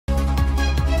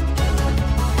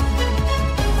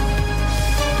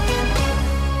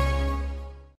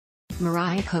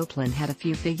Mariah Copeland had a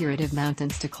few figurative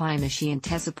mountains to climb as she and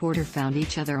Tessa Porter found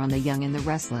each other on The Young and the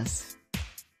Restless.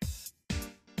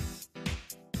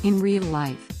 In real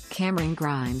life, Camryn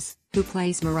Grimes, who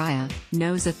plays Mariah,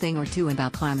 knows a thing or two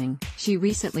about climbing. She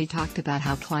recently talked about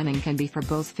how climbing can be for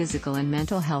both physical and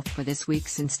mental health for this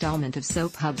week's installment of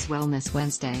Soap Hub's Wellness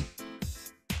Wednesday.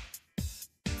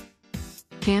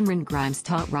 Camryn Grimes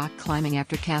taught rock climbing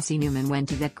after Cassie Newman went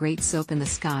to that great soap in the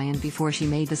sky and before she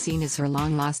made the scene as her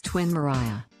long-lost twin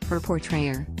Mariah. Her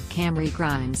portrayer, Camryn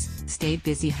Grimes, stayed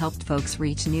busy helped folks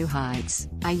reach new heights.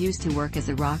 "I used to work as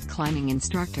a rock climbing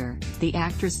instructor," the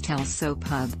actress tells Soap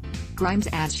Hub. Grimes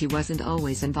adds she wasn't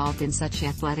always involved in such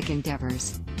athletic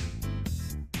endeavors.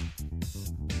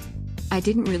 "I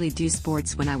didn't really do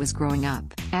sports when I was growing up.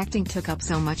 Acting took up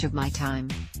so much of my time."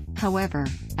 However,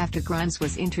 after Grimes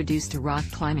was introduced to rock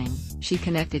climbing, she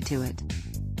connected to it.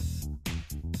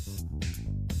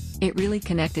 "It really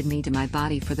connected me to my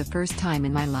body for the first time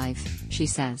in my life," she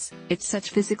says. "It's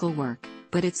such physical work,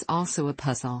 but it's also a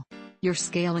puzzle. You're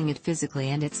scaling it physically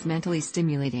and it's mentally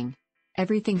stimulating.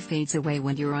 Everything fades away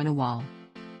when you're on a wall.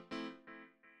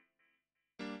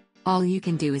 All you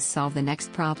can do is solve the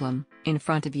next problem in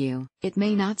front of you." It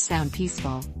may not sound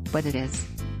peaceful, but it is.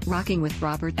 Rocking with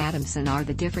Robert Adamson. Are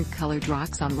the different colored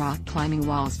rocks on rock climbing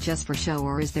walls just for show,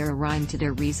 or is there a rhyme to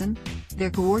their reason?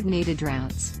 They're coordinated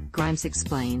routes, Grimes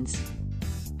explains.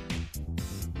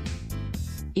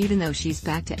 Even though she's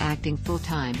back to acting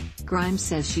full-time, Grimes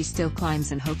says she still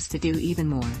climbs and hopes to do even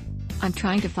more. "I'm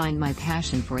trying to find my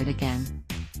passion for it again.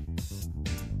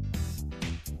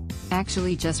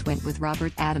 Actually just went with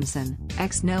Robert Adamson,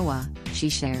 ex-Noah," she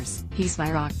shares. "He's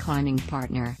my rock climbing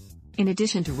partner." In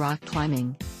addition to rock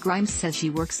climbing, Grimes says she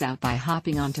works out by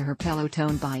hopping onto her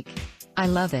Peloton bike. "I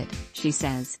love it," she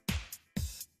says.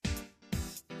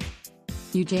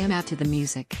 "You jam out to the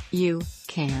music. You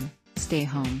can stay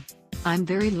home. I'm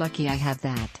very lucky I have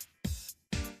that.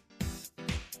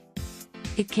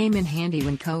 It came in handy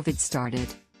when COVID started."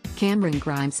 Camryn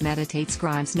Grimes meditates.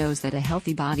 Grimes knows that a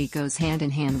healthy body goes hand in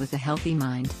hand with a healthy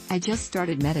mind. "I just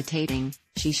started meditating,"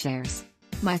 she shares.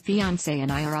 "My fiancé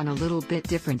and I are on a little bit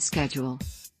different schedule.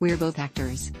 We're both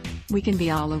actors. We can be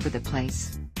all over the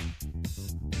place.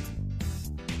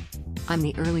 I'm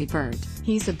the early bird.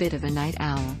 He's a bit of a night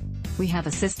owl. We have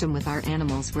a system with our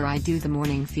animals where I do the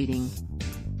morning feeding.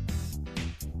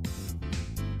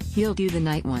 He'll do the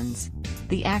night ones."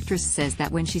 The actress says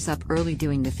that when she's up early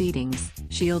doing the feedings,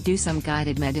 she'll do some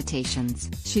guided meditations.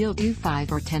 "She'll do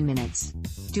 5 or 10 minutes.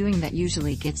 Doing that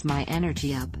usually gets my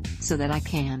energy up, so that I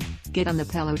can get on the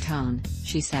Peloton,"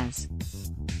 she says.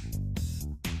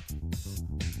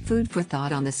 Food for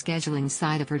thought. On the scheduling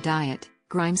side of her diet,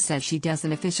 Grimes says she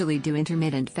doesn't officially do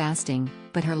intermittent fasting,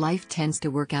 but her life tends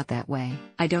to work out that way.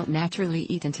 "I don't naturally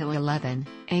eat until 11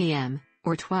 a.m.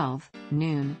 or 12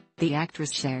 noon, the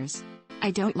actress shares.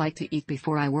 "I don't like to eat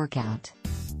before I work out.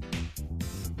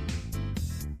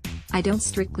 I don't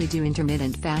strictly do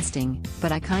intermittent fasting,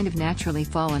 but I kind of naturally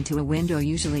fall into a window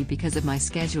usually because of my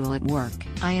schedule at work.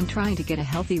 I am trying to get a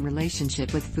healthy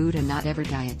relationship with food and not ever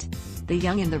diet." The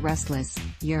Young and the Restless,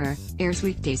 airs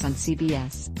weekdays on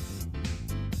CBS.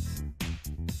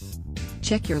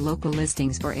 Check your local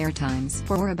listings for airtimes.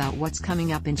 For more about what's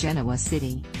coming up in Genoa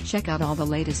City, check out all the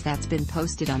latest that's been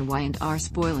posted on Y&R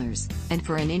Spoilers, and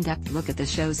for an in-depth look at the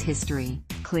show's history,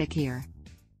 click here.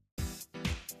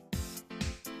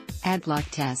 Adblock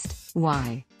test.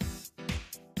 Why?